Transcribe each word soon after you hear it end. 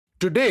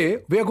Today,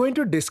 we are going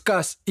to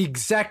discuss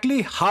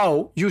exactly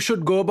how you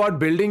should go about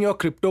building your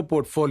crypto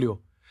portfolio.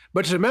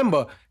 But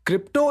remember,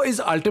 crypto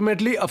is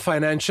ultimately a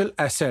financial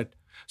asset.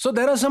 So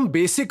there are some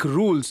basic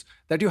rules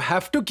that you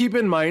have to keep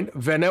in mind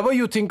whenever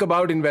you think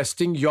about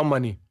investing your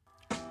money.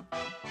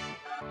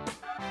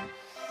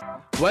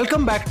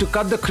 Welcome back to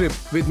Cut the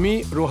Crypt with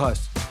me,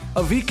 Rohas,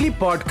 a weekly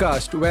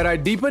podcast where I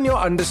deepen your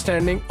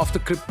understanding of the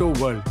crypto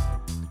world.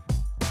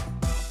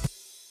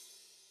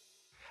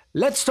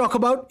 Let's talk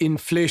about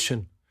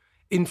inflation.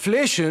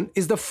 Inflation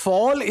is the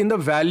fall in the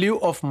value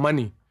of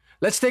money.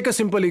 Let's take a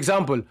simple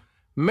example.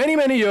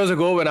 Many years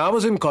ago when I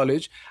was in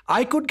college,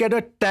 I could get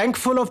a tank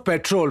full of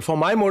petrol for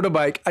my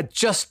motorbike at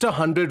just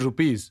 100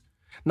 rupees.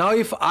 Now,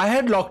 if I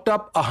had locked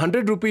up a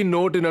 100 rupee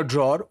note in a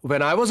drawer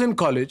when I was in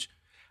college,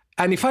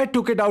 and if I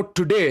took it out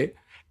today,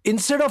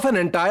 instead of an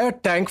entire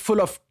tank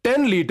full of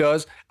 10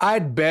 liters,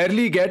 I'd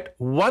barely get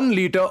 1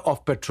 liter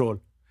of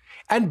petrol.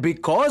 And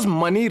because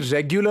money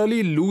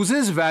regularly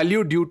loses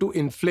value due to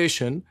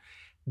inflation,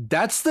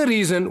 that's the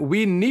reason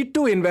we need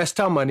to invest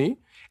our money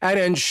and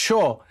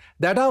ensure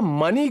that our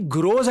money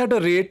grows at a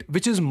rate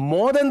which is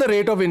more than the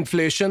rate of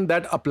inflation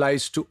that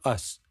applies to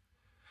us.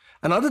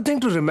 Another thing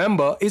to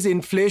remember is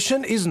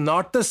inflation is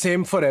not the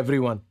same for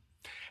everyone.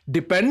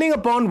 Depending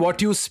upon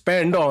what you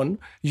spend on,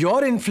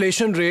 your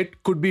inflation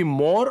rate could be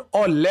more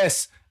or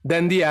less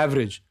than the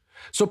average.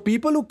 So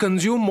people who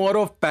consume more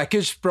of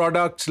packaged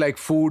products like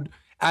food,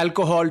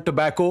 alcohol,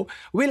 tobacco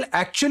will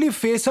actually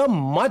face a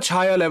much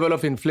higher level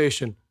of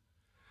inflation.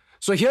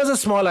 So here's a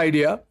small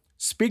idea.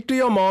 Speak to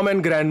your mom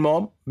and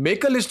grandmom,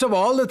 make a list of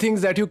all the things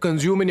that you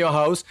consume in your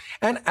house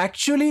and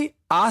actually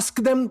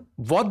ask them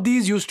what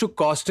these used to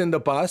cost in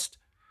the past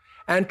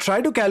and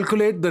try to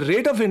calculate the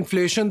rate of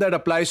inflation that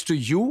applies to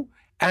you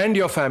and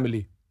your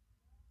family.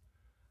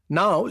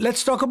 Now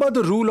let's talk about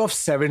the rule of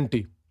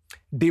 70.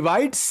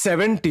 Divide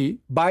 70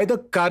 by the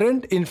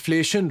current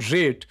inflation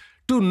rate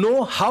to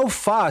know how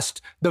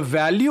fast the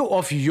value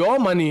of your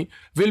money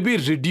will be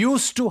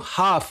reduced to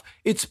half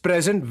its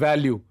present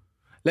value.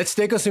 Let's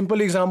take a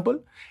simple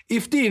example.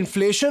 If the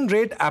inflation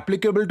rate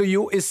applicable to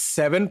you is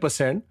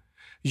 7%,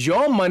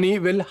 your money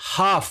will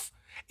half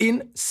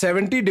in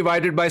 70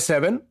 divided by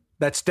 7,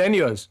 that's 10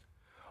 years.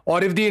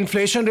 Or if the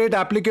inflation rate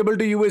applicable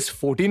to you is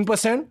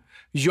 14%,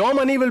 your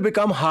money will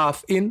become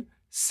half in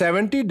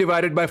 70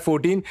 divided by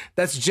 14,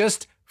 that's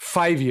just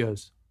 5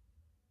 years.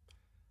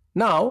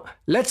 Now,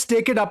 let's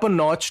take it up a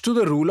notch to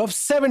the rule of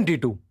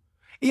 72.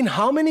 In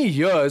how many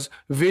years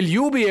will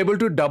you be able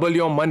to double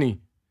your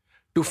money?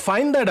 To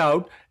find that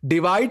out,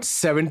 divide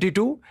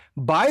 72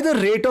 by the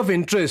rate of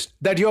interest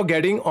that you're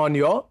getting on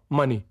your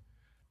money.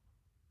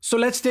 So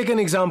let's take an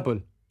example.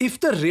 If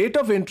the rate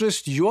of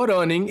interest you're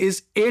earning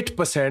is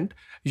 8%,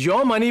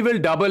 your money will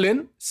double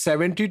in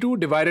 72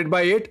 divided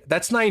by 8,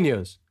 that's 9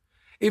 years.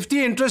 If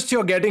the interest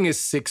you're getting is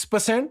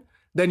 6%,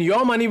 then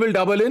your money will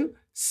double in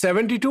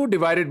 72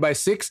 divided by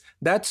 6,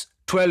 that's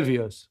 12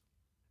 years.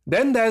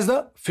 Then there's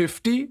the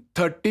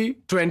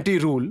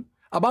 50-30-20 rule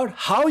about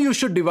how you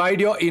should divide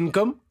your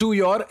income to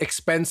your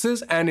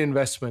expenses and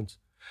investments.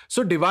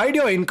 So divide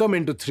your income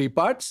into 3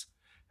 parts.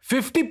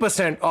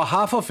 50% or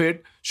half of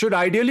it should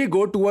ideally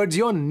go towards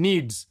your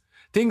needs,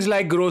 things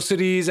like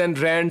groceries and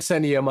rents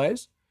and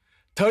EMIs.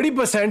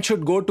 30%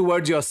 should go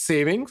towards your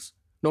savings,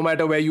 no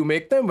matter where you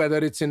make them, whether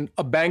it's in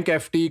a bank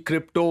FD,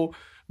 crypto,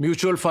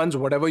 mutual funds,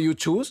 whatever you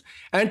choose.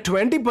 And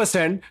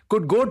 20%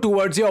 could go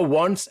towards your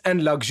wants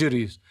and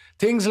luxuries,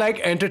 things like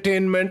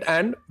entertainment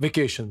and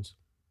vacations.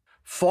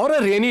 For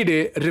a rainy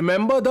day,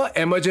 remember the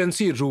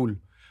emergency rule.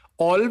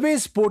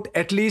 Always put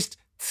at least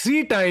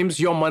 3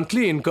 times your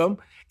monthly income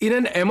in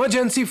an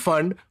emergency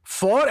fund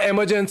for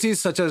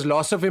emergencies such as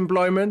loss of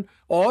employment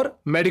or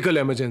medical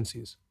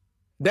emergencies.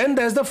 Then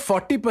there's the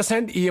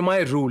 40%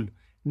 EMI rule.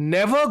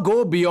 Never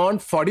go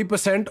beyond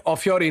 40%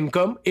 of your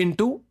income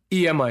into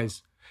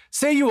EMIs.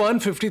 Say you earn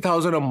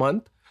 50,000 a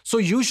month, so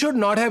you should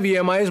not have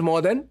EMIs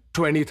more than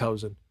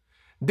 20,000.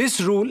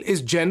 This rule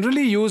is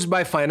generally used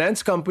by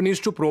finance companies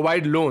to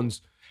provide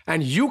loans,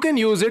 and you can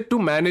use it to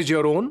manage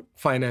your own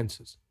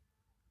finances.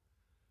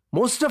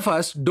 Most of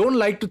us don't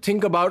like to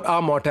think about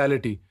our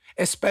mortality,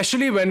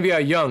 especially when we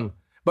are young.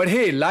 But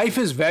hey, life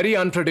is very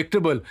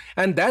unpredictable,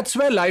 and that's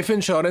where life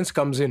insurance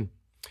comes in.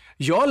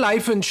 Your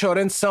life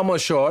insurance sum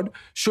assured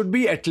should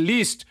be at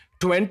least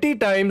 20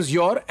 times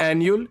your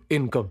annual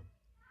income.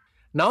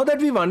 Now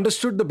that we've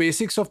understood the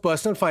basics of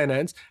personal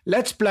finance,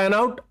 let's plan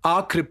out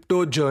our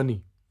crypto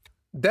journey.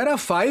 There are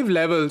 5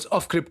 levels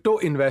of crypto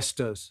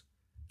investors.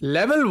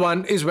 Level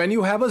 1 is when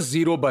you have a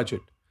zero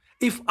budget.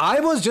 If I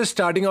was just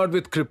starting out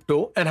with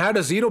crypto and had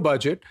a zero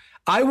budget,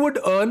 I would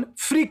earn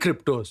free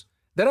cryptos.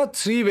 There are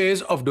 3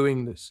 ways of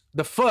doing this.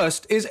 The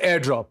first is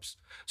airdrops.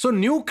 So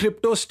new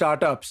crypto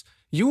startups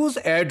use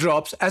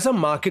airdrops as a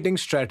marketing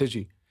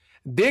strategy.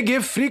 They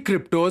give free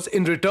cryptos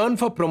in return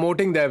for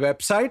promoting their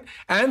website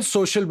and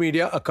social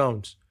media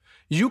accounts.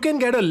 You can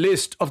get a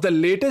list of the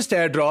latest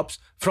airdrops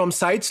from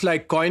sites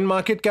like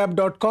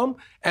coinmarketcap.com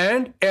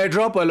and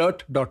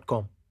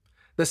airdropalert.com.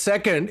 The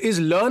second is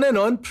learn and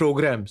earn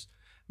programs.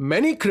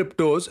 Many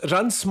cryptos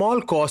run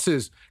small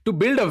courses to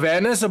build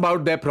awareness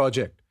about their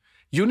project.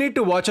 You need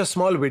to watch a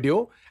small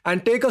video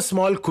and take a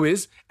small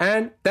quiz,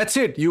 and that's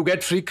it, you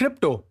get free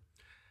crypto.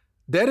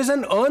 There is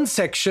an earn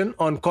section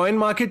on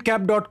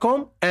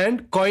coinmarketcap.com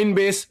and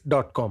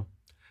coinbase.com.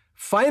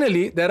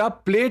 Finally, there are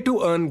play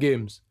to earn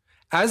games.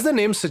 As the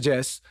name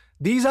suggests,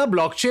 these are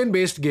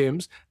blockchain-based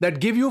games that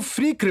give you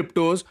free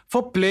cryptos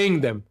for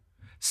playing them.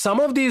 Some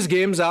of these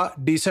games are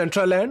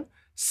Decentraland,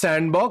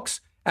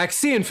 Sandbox,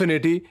 Axie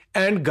Infinity,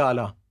 and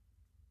Gala.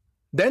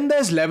 Then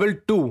there's level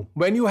 2,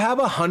 when you have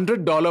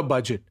 $100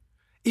 budget.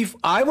 If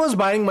I was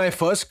buying my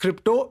first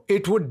crypto,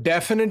 it would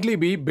definitely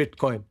be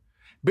Bitcoin.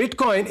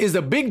 Bitcoin is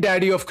the big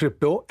daddy of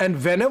crypto,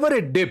 and whenever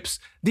it dips,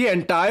 the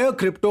entire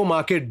crypto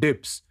market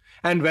dips.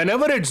 And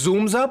whenever it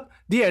zooms up,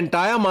 the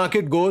entire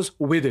market goes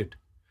with it.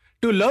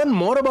 To learn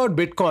more about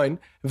Bitcoin,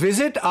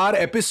 visit our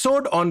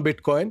episode on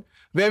Bitcoin,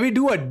 where we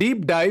do a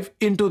deep dive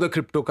into the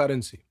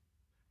cryptocurrency.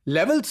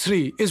 Level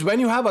 3 is when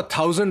you have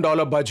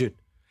 $1,000 budget.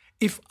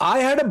 If I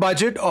had a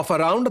budget of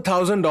around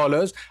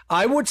 $1,000,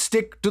 I would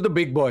stick to the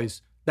big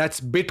boys. That's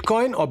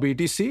Bitcoin or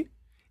BTC,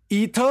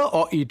 Ether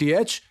or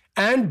ETH,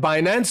 and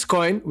Binance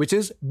Coin, which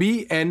is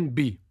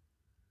BNB.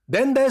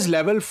 Then there's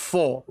level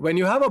 4, when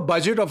you have a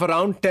budget of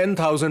around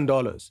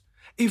 $10,000.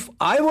 If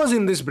I was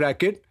in this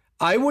bracket,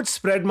 I would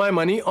spread my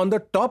money on the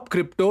top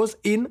cryptos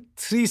in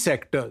 3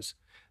 sectors.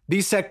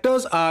 These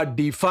sectors are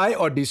DeFi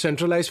or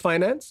decentralized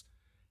finance,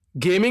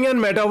 gaming and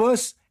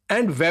metaverse,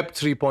 and Web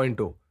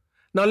 3.0.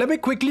 Now let me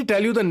quickly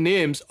tell you the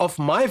names of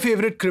my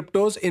favorite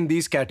cryptos in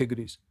these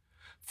categories.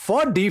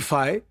 For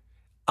DeFi,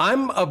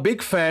 I'm a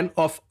big fan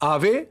of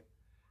Aave,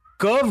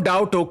 Curve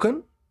DAO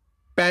Token,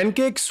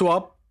 Pancake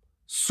Swap,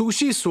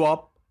 Sushi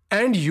Swap,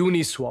 and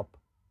Uniswap.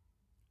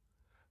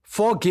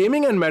 For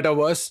gaming and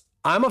metaverse,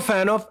 I'm a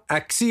fan of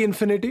Axie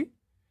Infinity,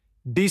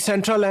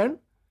 Decentraland,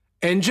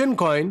 Engine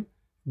Coin,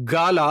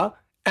 Gala,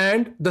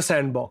 and the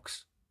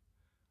Sandbox.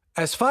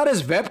 As far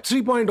as Web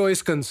 3.0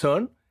 is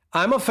concerned,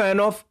 I'm a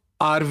fan of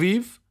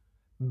Arweave,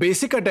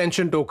 Basic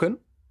Attention Token,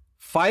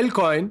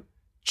 Filecoin,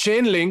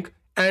 Chainlink,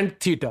 and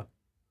Theta.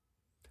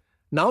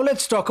 Now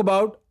let's talk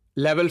about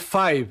level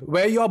 5,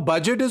 where your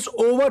budget is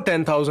over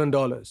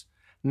 $10,000.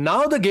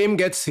 Now the game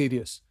gets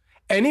serious.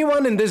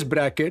 Anyone in this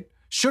bracket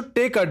should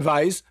take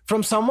advice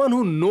from someone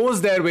who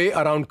knows their way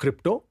around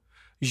crypto.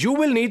 You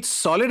will need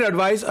solid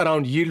advice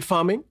around yield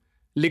farming,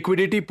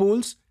 liquidity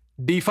pools,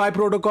 DeFi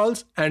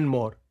protocols, and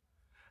more.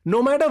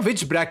 No matter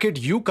which bracket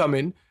you come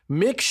in,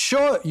 make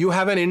sure you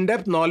have an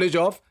in-depth knowledge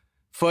of,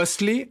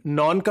 firstly,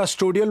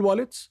 non-custodial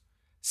wallets,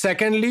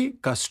 secondly,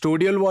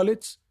 custodial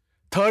wallets,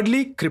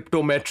 thirdly,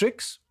 crypto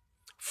metrics,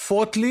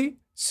 fourthly,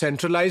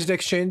 centralized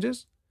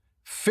exchanges,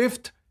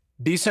 fifth,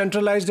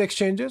 decentralized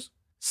exchanges,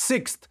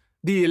 sixth,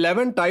 the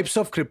 11 types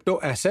of crypto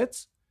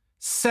assets,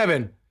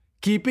 7,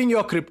 keeping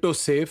your crypto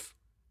safe,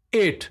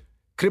 8,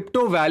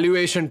 crypto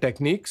valuation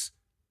techniques,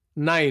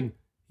 9,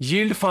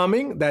 yield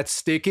farming, that's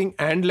staking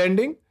and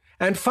lending,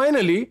 and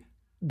finally,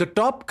 the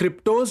top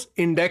cryptos,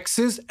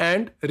 indexes,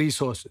 and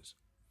resources.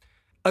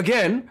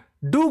 Again,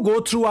 do go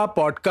through our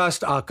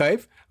podcast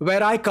archive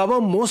where I cover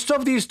most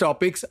of these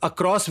topics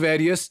across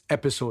various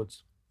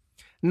episodes.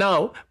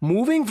 Now,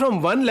 moving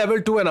from one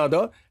level to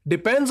another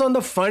depends on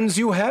the funds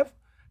you have,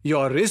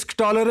 your risk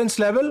tolerance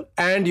level,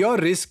 and your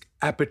risk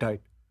appetite.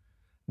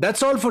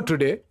 That's all for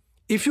today.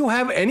 If you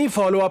have any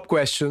follow-up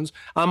questions,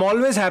 I'm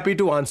always happy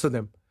to answer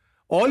them.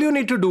 All you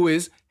need to do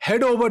is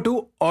head over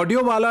to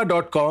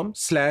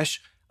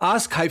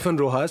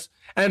audiowala.com/ask-rohas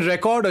and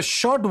record a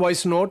short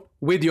voice note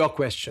with your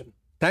question.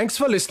 Thanks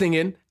for listening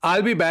in.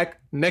 I'll be back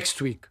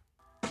next week.